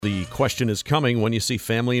The question is coming when you see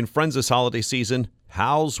family and friends this holiday season.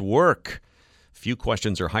 How's work? Few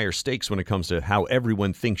questions are higher stakes when it comes to how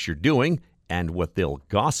everyone thinks you're doing and what they'll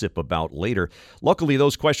gossip about later. Luckily,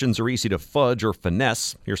 those questions are easy to fudge or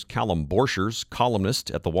finesse. Here's Callum Borchers, columnist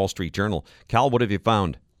at the Wall Street Journal. Cal, what have you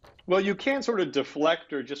found? Well, you can sort of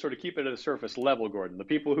deflect or just sort of keep it at a surface level, Gordon. The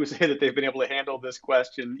people who say that they've been able to handle this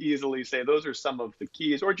question easily say those are some of the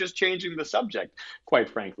keys, or just changing the subject, quite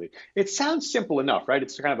frankly. It sounds simple enough, right?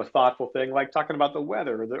 It's kind of a thoughtful thing, like talking about the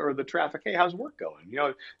weather or the traffic. Hey, how's work going?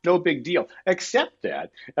 No big deal. Except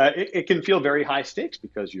that it can feel very high stakes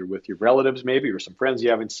because you're with your relatives, maybe, or some friends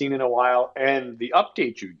you haven't seen in a while, and the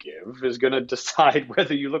update you give is going to decide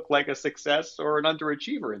whether you look like a success or an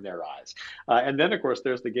underachiever in their eyes. And then, of course,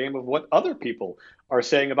 there's the game of what other people are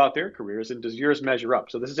saying about their careers, and does yours measure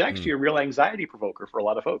up? So this is actually a real anxiety provoker for a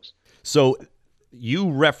lot of folks. So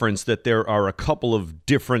you referenced that there are a couple of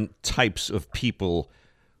different types of people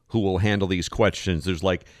who will handle these questions. There's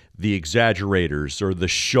like the exaggerators or the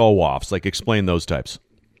show-offs. Like, explain those types.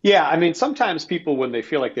 Yeah, I mean, sometimes people, when they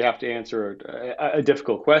feel like they have to answer a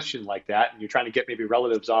difficult question like that, and you're trying to get maybe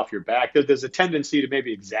relatives off your back, there's a tendency to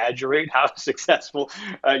maybe exaggerate how successful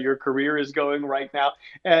your career is going right now.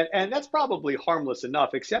 And that's probably harmless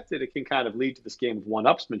enough, except that it can kind of lead to this game of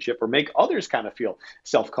one-upsmanship or make others kind of feel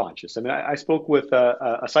self-conscious. I mean, I spoke with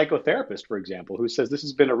a psychotherapist, for example, who says this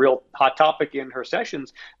has been a real hot topic in her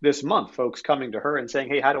sessions this month, folks coming to her and saying,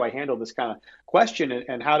 hey, how do I handle this kind of question,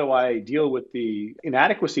 and how do I deal with the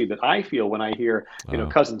inadequacy that I feel when I hear,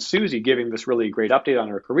 cousin Susie giving this really great update on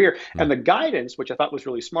her career. And the guidance, which I thought was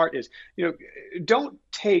really smart, is, don't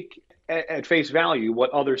take at face value what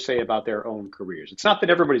others say about their own careers. It's not that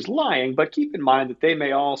everybody's lying, but keep in mind that they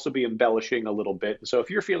may also be embellishing a little bit. And so if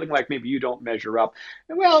you're feeling like maybe you don't measure up,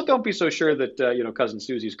 well, don't be so sure that, cousin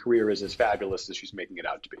Susie's career is as fabulous as she's making it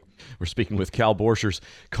out to be. We're speaking with Cal Borchers,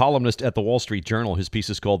 columnist at the Wall Street Journal. His piece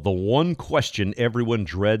is called The One Question Everyone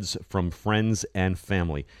Dreads from Friends and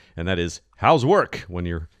Family. And that is, how's work when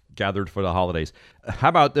you're gathered for the holidays? How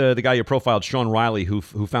about the guy you profiled, Sean Riley, who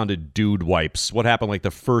founded Dude Wipes? What happened like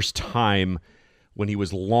the first time when he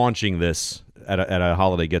was launching this at a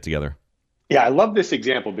holiday get-together? Yeah, I love this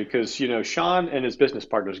example because, Sean and his business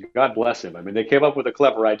partners, God bless him. I mean, they came up with a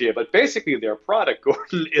clever idea, but basically their product,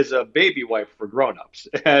 Gordon, is a baby wipe for grown-ups.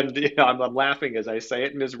 And, I'm laughing as I say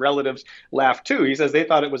it, and his relatives laugh too. He says they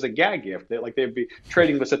thought it was a gag gift. They'd be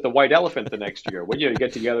trading this at the White Elephant the next year. When you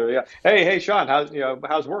get together, hey, Sean,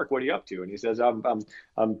 how's work? What are you up to? And he says, I'm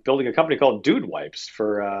building a company called Dude Wipes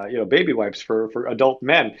for, baby wipes for adult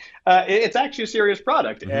men. It's actually a serious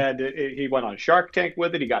product. Mm-hmm. And he went on Shark Tank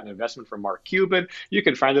with it. He got an investment from Mark Cuban. You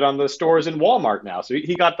can find it on the stores in Walmart now. So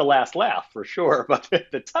he got the last laugh for sure. But at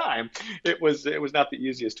the time, it was not the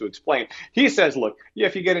easiest to explain. He says, look,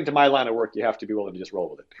 if you get into my line of work, you have to be willing to just roll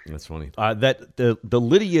with it. That's funny. The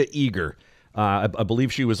Lydia Eager, I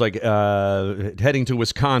believe she was like heading to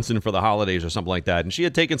Wisconsin for the holidays or something like that. And she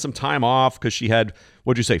had taken some time off because she had,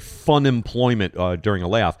 fun employment during a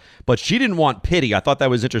layoff. But she didn't want pity. I thought that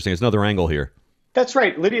was interesting. It's another angle here. That's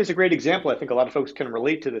right. Lydia is a great example. I think a lot of folks can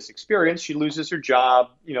relate to this experience. She loses her job,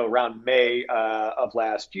 around May of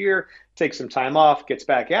last year, takes some time off, gets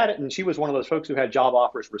back at it. And she was one of those folks who had job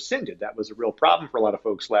offers rescinded. That was a real problem for a lot of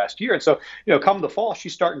folks last year. And so, come the fall,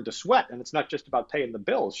 she's starting to sweat. And it's not just about paying the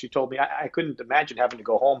bills. She told me, I couldn't imagine having to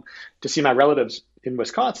go home to see my relatives in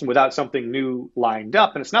Wisconsin without something new lined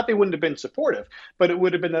up. And it's not they wouldn't have been supportive, but it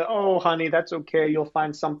would have been oh, honey, that's okay. You'll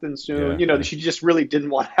find something soon. Yeah. She just really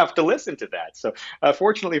didn't want to have to listen to that. So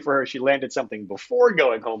fortunately for her, she landed something before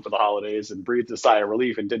going home for the holidays and breathed a sigh of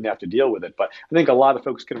relief and didn't have to deal with it. But I think a lot of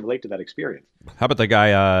folks can relate to that experience. How about the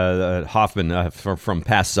guy Hoffman from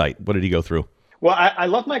Past Sight? What did he go through? Well, I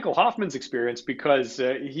love Michael Hoffman's experience because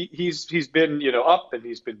he's been up and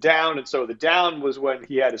he's been down, and so the down was when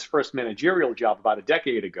he had his first managerial job about a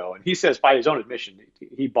decade ago, and he says by his own admission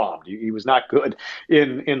he bombed. He was not good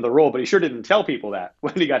in the role, but he sure didn't tell people that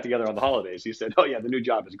when he got together on the holidays. He said, "Oh yeah, the new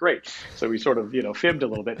job is great," so he sort of fibbed a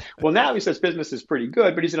little bit. Well, now he says business is pretty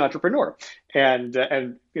good, but he's an entrepreneur, and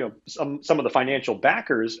some of the financial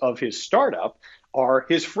backers of his startup are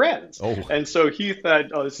his friends. Oh. And so he thought,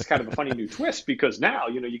 this is kind of a funny new twist because now,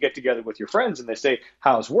 you get together with your friends and they say,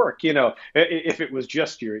 how's work? If it was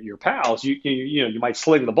just your pals, you might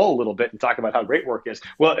sling the bull a little bit and talk about how great work is.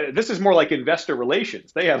 Well, this is more like investor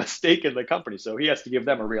relations. They have a stake in the company, so he has to give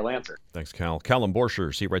them a real answer. Thanks, Cal. Callum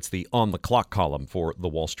Borchers, he writes the On the Clock column for the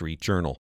Wall Street Journal.